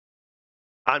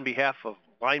On behalf of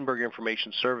Lineberg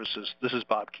Information Services, this is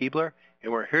Bob Keebler,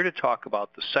 and we're here to talk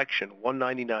about the Section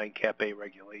 199 Cap A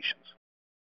regulations.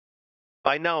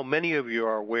 By now, many of you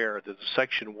are aware that the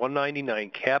Section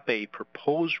 199 Cap A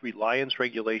proposed reliance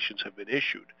regulations have been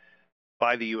issued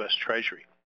by the U.S. Treasury.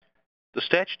 The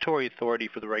statutory authority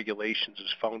for the regulations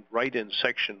is found right in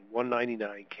Section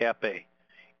 199 Cap A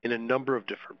in a number of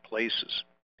different places.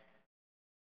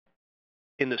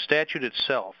 In the statute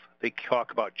itself, they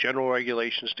talk about general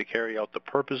regulations to carry out the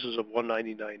purposes of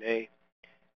 199A,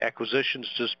 acquisitions,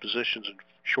 dispositions in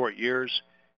short years,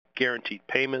 guaranteed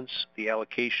payments, the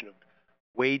allocation of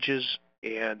wages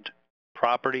and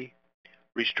property,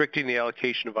 restricting the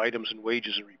allocation of items and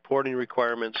wages and reporting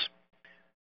requirements,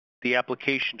 the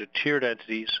application to tiered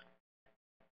entities,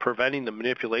 preventing the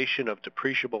manipulation of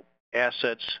depreciable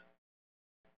assets,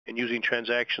 and using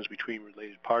transactions between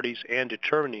related parties, and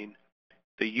determining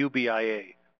the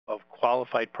UBIA of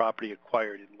qualified property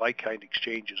acquired in like-kind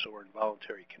exchanges or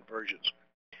involuntary conversions.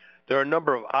 There are a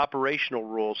number of operational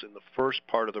rules in the first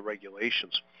part of the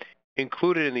regulations.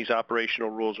 Included in these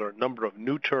operational rules are a number of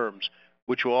new terms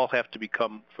which we'll all have to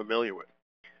become familiar with.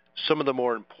 Some of the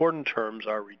more important terms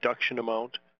are reduction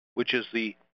amount, which is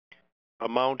the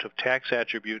amount of tax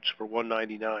attributes for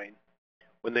 199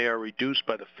 when they are reduced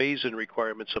by the phase-in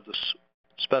requirements of the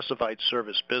specified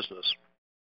service business.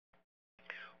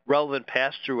 Relevant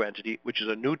pass-through entity, which is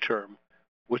a new term,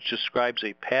 which describes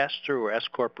a pass-through or S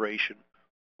corporation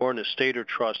or an estate or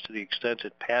trust to the extent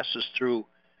it passes through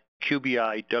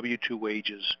QBI W-2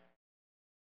 wages,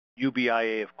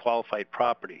 UBIA of qualified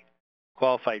property,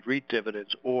 qualified REIT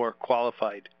dividends, or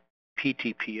qualified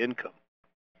PTP income.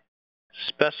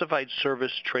 Specified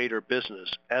Service Trade or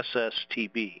Business,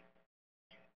 SSTB,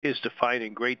 is defined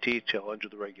in great detail under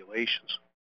the regulations.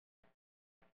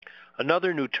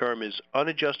 Another new term is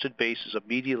unadjusted basis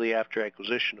immediately after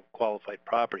acquisition of qualified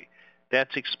property.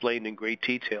 That's explained in great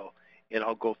detail, and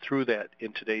I'll go through that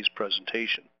in today's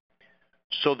presentation.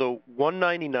 So the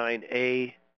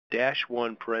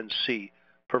 199A-1(c)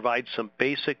 provides some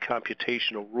basic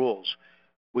computational rules,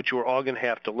 which we're all going to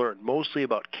have to learn, mostly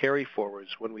about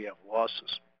carry-forwards when we have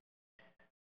losses.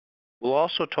 We'll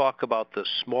also talk about the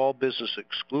small business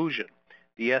exclusion,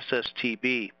 the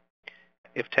SSTB.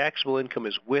 If taxable income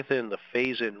is within the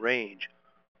phase-in range,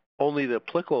 only the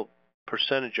applicable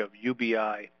percentage of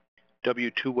UBI,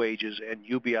 W-2 wages, and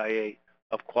UBIA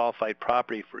of qualified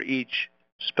property for each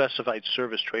specified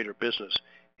service, trade, or business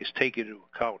is taken into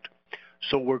account.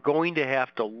 So we're going to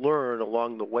have to learn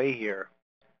along the way here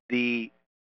the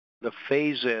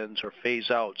phase-ins or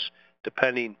phase-outs,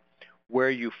 depending where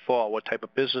you fall, what type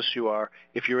of business you are,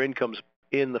 if your income's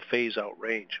in the phase-out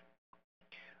range.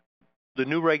 The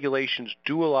new regulations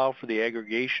do allow for the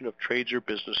aggregation of trades or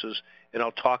businesses, and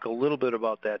I'll talk a little bit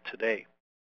about that today.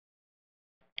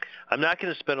 I'm not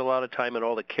going to spend a lot of time on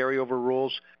all the carryover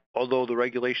rules. Although the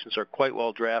regulations are quite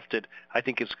well drafted, I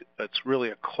think it's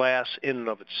really a class in and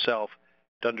of itself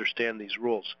to understand these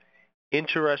rules.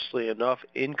 Interestingly enough,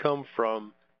 income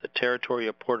from the territory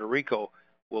of Puerto Rico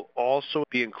will also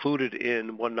be included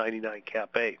in 199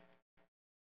 Cap A.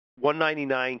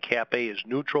 199 Cap A is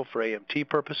neutral for AMT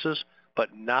purposes,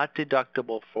 but not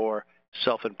deductible for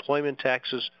self-employment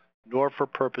taxes, nor for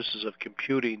purposes of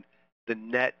computing the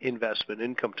net investment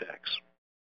income tax.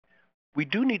 We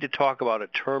do need to talk about a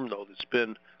term, though, that's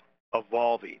been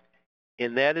evolving,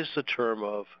 and that is the term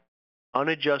of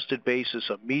unadjusted basis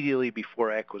immediately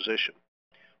before acquisition.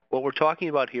 What we're talking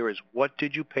about here is what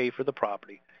did you pay for the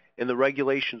property, and the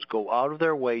regulations go out of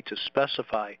their way to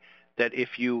specify that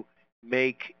if you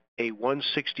make a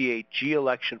 168G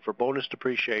election for bonus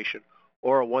depreciation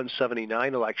or a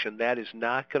 179 election, that is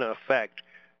not going to affect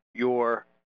your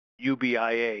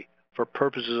UBIA for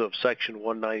purposes of Section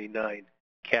 199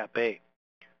 Cap A.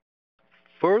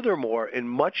 Furthermore, and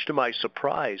much to my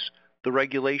surprise, the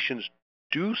regulations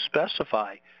do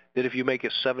specify that if you make a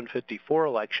 754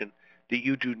 election, that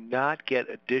you do not get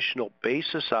additional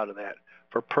basis out of that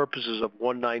for purposes of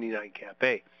 199 Cap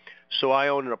A. So I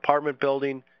own an apartment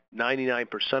building,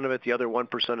 99% of it, the other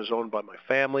 1% is owned by my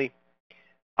family.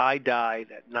 I die,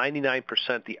 that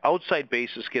 99%, the outside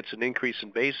basis gets an increase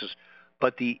in basis,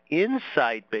 but the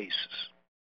inside basis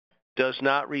does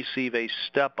not receive a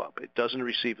step-up. It doesn't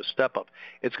receive a step-up.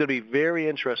 It's going to be very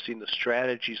interesting, the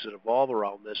strategies that evolve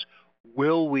around this.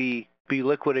 Will we be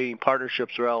liquidating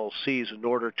partnerships or LLCs in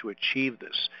order to achieve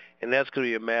this? And that's going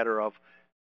to be a matter of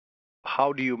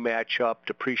how do you match up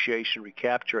depreciation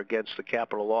recapture against the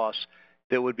capital loss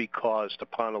that would be caused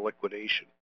upon a liquidation.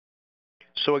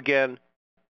 So again,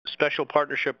 special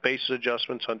partnership basis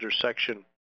adjustments under Section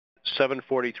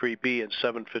 743B and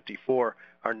 754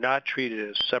 are not treated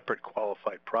as separate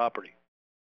qualified property.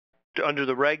 Under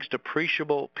the regs,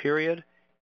 depreciable period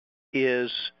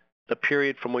is the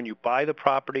period from when you buy the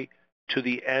property to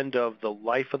the end of the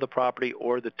life of the property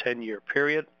or the 10-year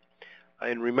period.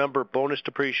 And remember, bonus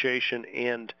depreciation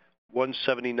and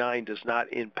 179 does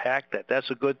not impact that.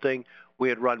 That's a good thing. We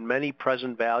had run many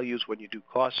present values when you do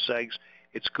cost segs.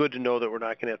 It's good to know that we're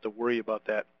not going to have to worry about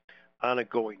that on it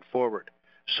going forward.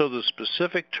 So the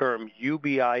specific term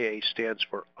UBIA stands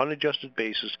for unadjusted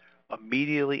basis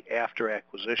immediately after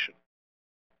acquisition.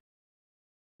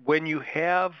 When you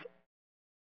have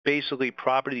basically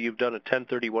property you've done a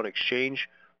 1031 exchange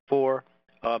for,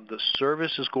 the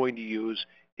service is going to use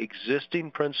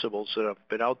existing principles that have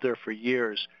been out there for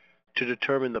years to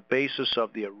determine the basis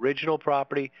of the original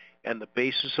property and the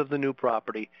basis of the new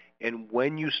property, and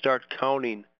when you start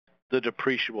counting the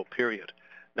depreciable period.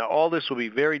 Now, all this will be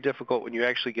very difficult when you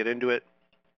actually get into it.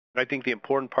 I think the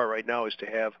important part right now is to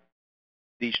have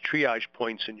these triage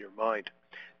points in your mind.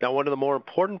 Now, one of the more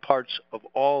important parts of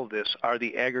all of this are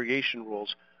the aggregation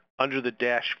rules under the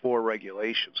 -4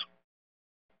 regulations.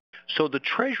 So the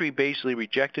Treasury basically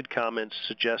rejected comments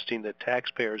suggesting that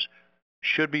taxpayers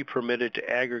should be permitted to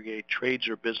aggregate trades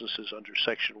or businesses under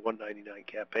Section 199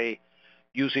 Cap A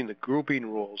using the grouping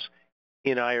rules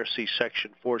in IRC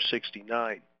Section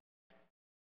 469.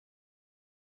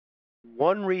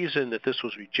 One reason that this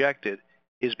was rejected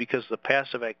is because the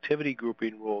passive activity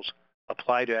grouping rules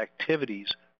apply to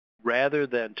activities rather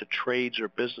than to trades or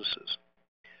businesses.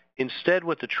 Instead,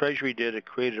 what the Treasury did, it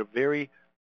created a very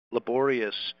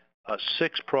laborious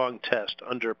six-pronged test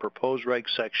under proposed reg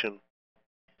section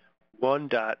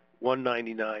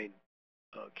 1.199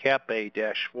 Cap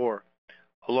A-4,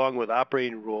 along with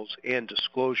operating rules and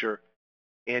disclosure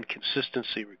and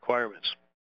consistency requirements.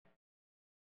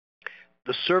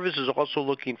 The service is also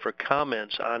looking for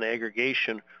comments on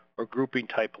aggregation or grouping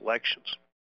type elections.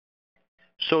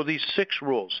 So these 6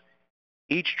 rules: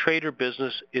 each trade or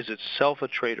business is itself a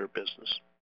trade or business.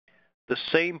 The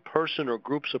same person or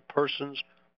groups of persons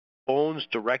owns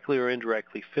directly or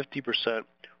indirectly 50%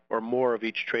 or more of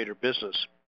each trade or business.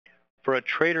 For a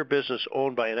trade or business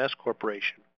owned by an S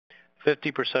corporation,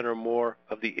 50% or more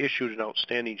of the issued and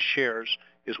outstanding shares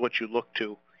is what you look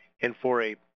to, and for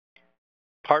a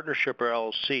partnership or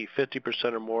LLC,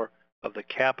 50% or more of the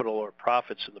capital or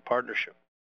profits in the partnership.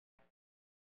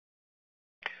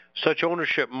 Such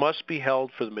ownership must be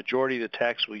held for the majority of the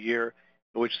taxable year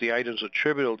in which the items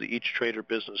attributable to each trade or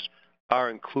business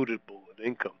are includable in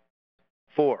income.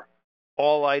 4.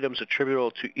 All items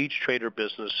attributable to each trade or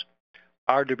business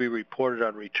are to be reported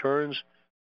on returns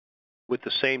with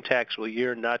the same taxable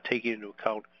year, not taking into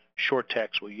account short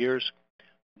taxable years.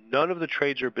 None of the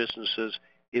trades or businesses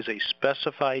is a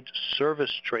specified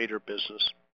service trade or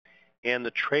business, and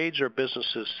the trades or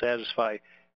businesses satisfy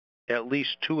at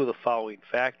least 2 of the following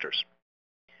factors.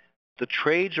 The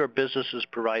trades or businesses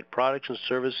provide products and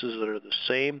services that are the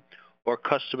same or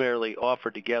customarily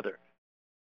offered together.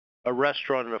 A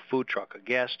restaurant and a food truck, a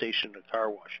gas station and a car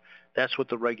wash. That's what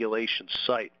the regulations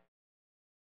cite.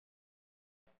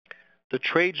 The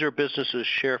trades or businesses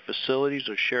share facilities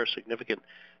or share significant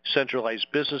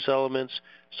centralized business elements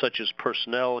such as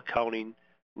personnel, accounting,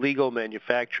 legal,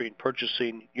 manufacturing,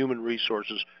 purchasing, human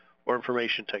resources, or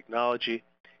information technology,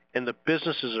 and the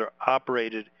businesses are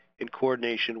operated in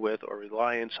coordination with or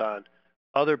reliance on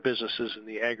other businesses in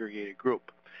the aggregated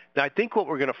group. Now, I think what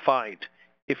we're going to find,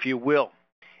 if you will,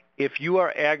 if you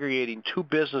are aggregating 2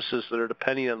 businesses that are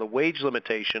depending on the wage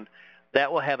limitation,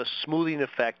 that will have a smoothing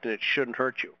effect and it shouldn't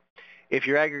hurt you. If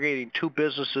you're aggregating 2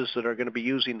 businesses that are going to be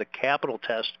using the capital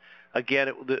test,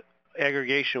 again, the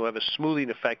aggregation will have a smoothing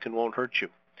effect and won't hurt you.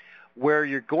 Where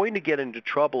you're going to get into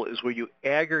trouble is where you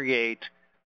aggregate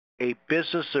a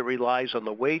business that relies on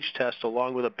the wage test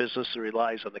along with a business that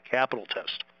relies on the capital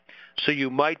test. So you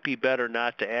might be better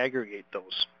not to aggregate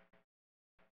those.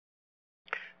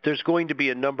 There's going to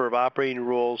be a number of operating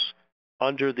rules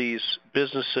under these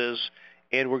businesses,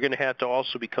 and we're going to have to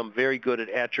also become very good at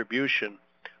attribution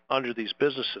under these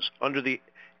businesses. Under the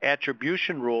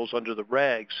attribution rules, under the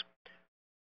regs,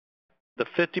 the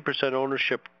 50%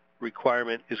 ownership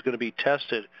requirement is going to be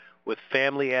tested with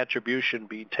family attribution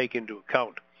being taken into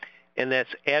account. And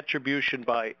that's attribution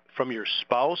from your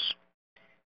spouse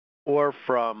or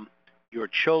from your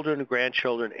children,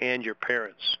 grandchildren, and your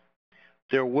parents.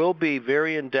 There will be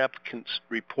very in-depth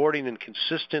reporting and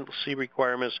consistency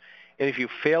requirements, and if you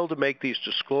fail to make these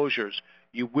disclosures,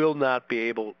 you will not be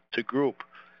able to group.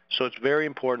 So it's very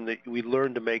important that we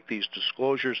learn to make these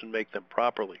disclosures and make them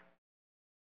properly.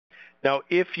 Now,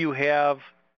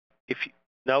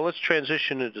 now let's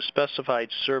transition into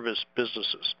specified service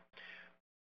businesses.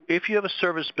 If you have a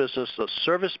service business, the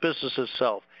service business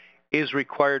itself is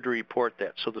required to report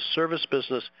that. So the service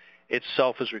business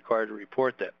itself is required to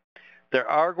report that. There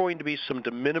are going to be some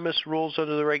de minimis rules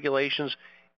under the regulations.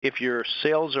 If your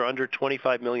sales are under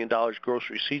 $25 million, gross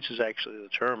receipts is actually the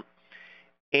term,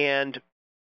 and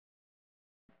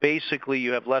basically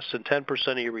you have less than 10%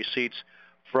 of your receipts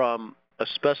from a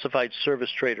specified service,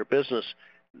 trade, or business,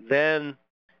 then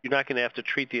you're not going to have to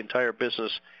treat the entire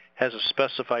business as a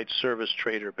specified service,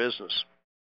 trade, or business.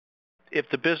 If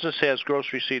the business has gross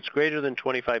receipts greater than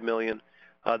 $25 million,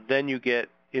 then you get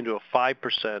into a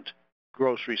 5%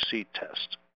 gross receipt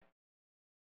test.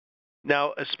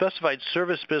 Now, a specified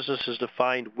service business is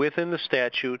defined within the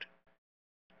statute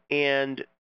and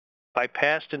by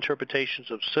past interpretations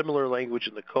of similar language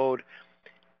in the code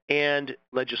and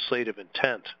legislative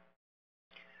intent.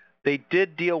 They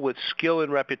did deal with skill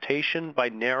and reputation by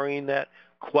narrowing that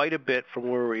quite a bit from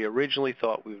where we originally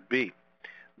thought we would be.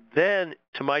 Then,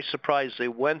 to my surprise, they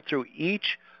went through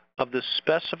each of the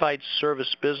specified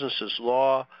service businesses: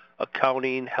 law,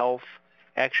 accounting, health,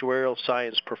 actuarial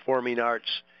science, performing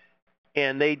arts,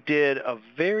 and they did a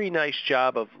very nice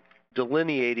job of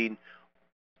delineating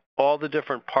all the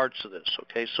different parts of this.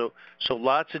 Okay, so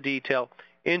lots of detail.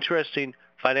 Interesting,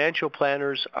 financial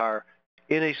planners are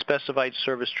in a specified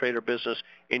service, trade, or business.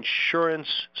 Insurance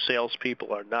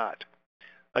salespeople are not.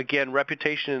 Again,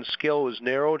 reputation and skill was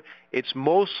narrowed. It's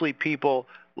mostly people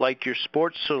like your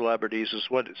sports celebrities is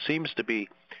what it seems to be,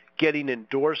 getting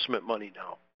endorsement money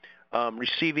now,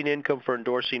 receiving income for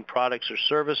endorsing products or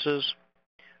services,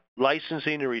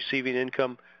 licensing and receiving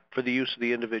income for the use of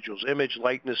the individual's image,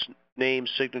 likeness, name,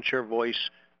 signature, voice,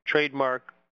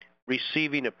 trademark,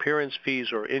 receiving appearance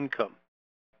fees or income.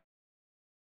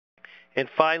 And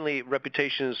finally,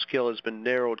 reputation and skill has been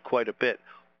narrowed quite a bit.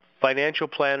 Financial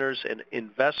planners and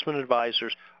investment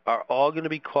advisors are all going to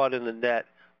be caught in the net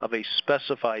of a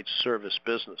specified service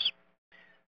business.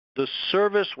 The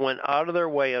service went out of their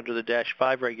way under the Dash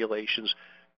 5 regulations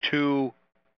to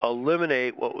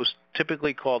eliminate what was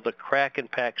typically called the crack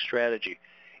and pack strategy.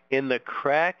 In the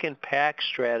crack and pack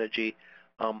strategy,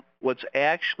 what's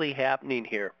actually happening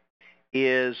here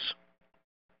is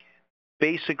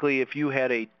basically if you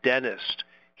had a dentist,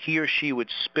 he or she would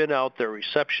spin out their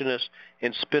receptionist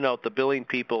and spin out the billing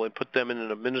people and put them in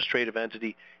an administrative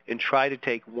entity and try to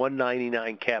take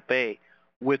 199 Cap A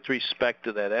with respect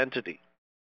to that entity.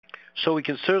 So we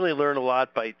can certainly learn a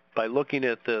lot by looking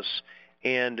at this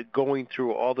and going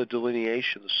through all the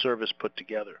delineation the service put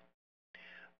together.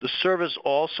 The service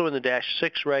also in the Dash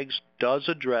 6 regs does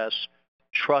address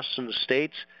trusts and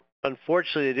estates.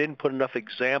 Unfortunately, they didn't put enough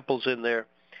examples in there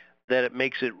that it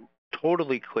makes it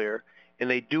totally clear, and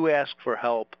they do ask for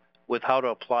help with how to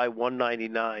apply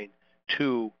 199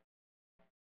 to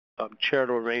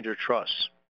charitable remainder trusts.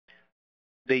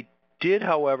 They did,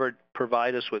 however,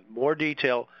 provide us with more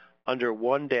detail under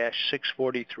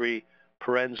 1-643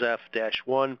 parens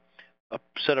F-1, a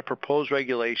set of proposed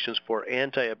regulations for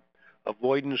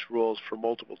anti-avoidance rules for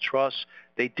multiple trusts.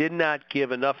 They did not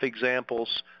give enough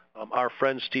examples. Our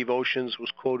friend Steve Oceans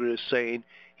was quoted as saying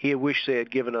he wished they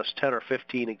had given us 10 or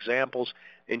 15 examples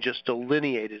and just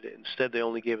delineated it. Instead, they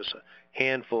only gave us a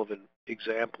handful of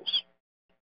examples.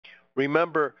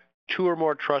 Remember, 2 or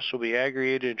more trusts will be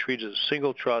aggregated and treated as a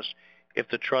single trust if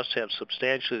the trusts have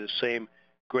substantially the same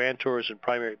grantors and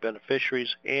primary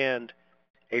beneficiaries, and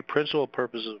a principal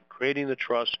purpose of creating the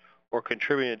trust or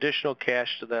contributing additional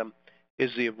cash to them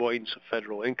is the avoidance of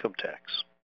federal income tax.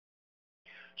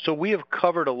 So we have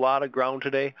covered a lot of ground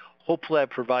today. Hopefully I've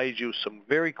provided you some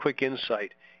very quick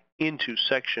insight into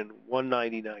Section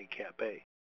 199 Cap A.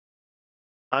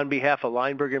 On behalf of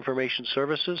Lineberg Information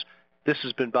Services, this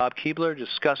has been Bob Keebler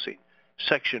discussing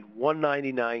Section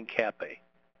 199 Cap A.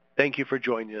 Thank you for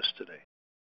joining us today.